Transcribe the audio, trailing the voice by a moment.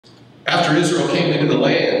After Israel came into the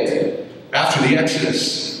land, after the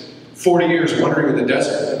Exodus, 40 years wandering in the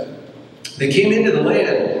desert, they came into the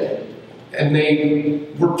land and they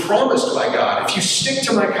were promised by God, if you stick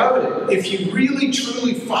to my covenant, if you really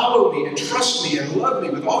truly follow me and trust me and love me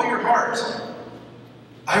with all your heart,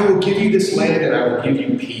 I will give you this land and I will give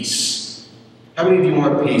you peace. How many of you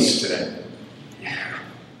want peace today? Yeah.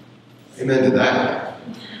 Amen to that.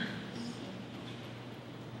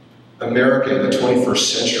 America in the 21st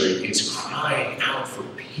century is crying out for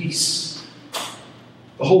peace.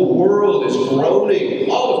 The whole world is groaning.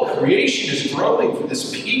 All of creation is groaning for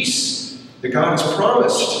this peace that God has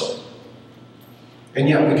promised. And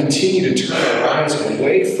yet we continue to turn our eyes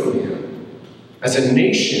away from Him. As a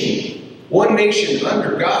nation, one nation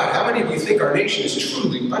under God. How many of you think our nation is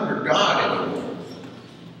truly under God anymore?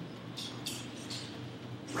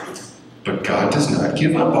 But God does not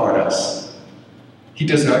give up on us. He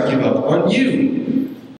does not give up on you.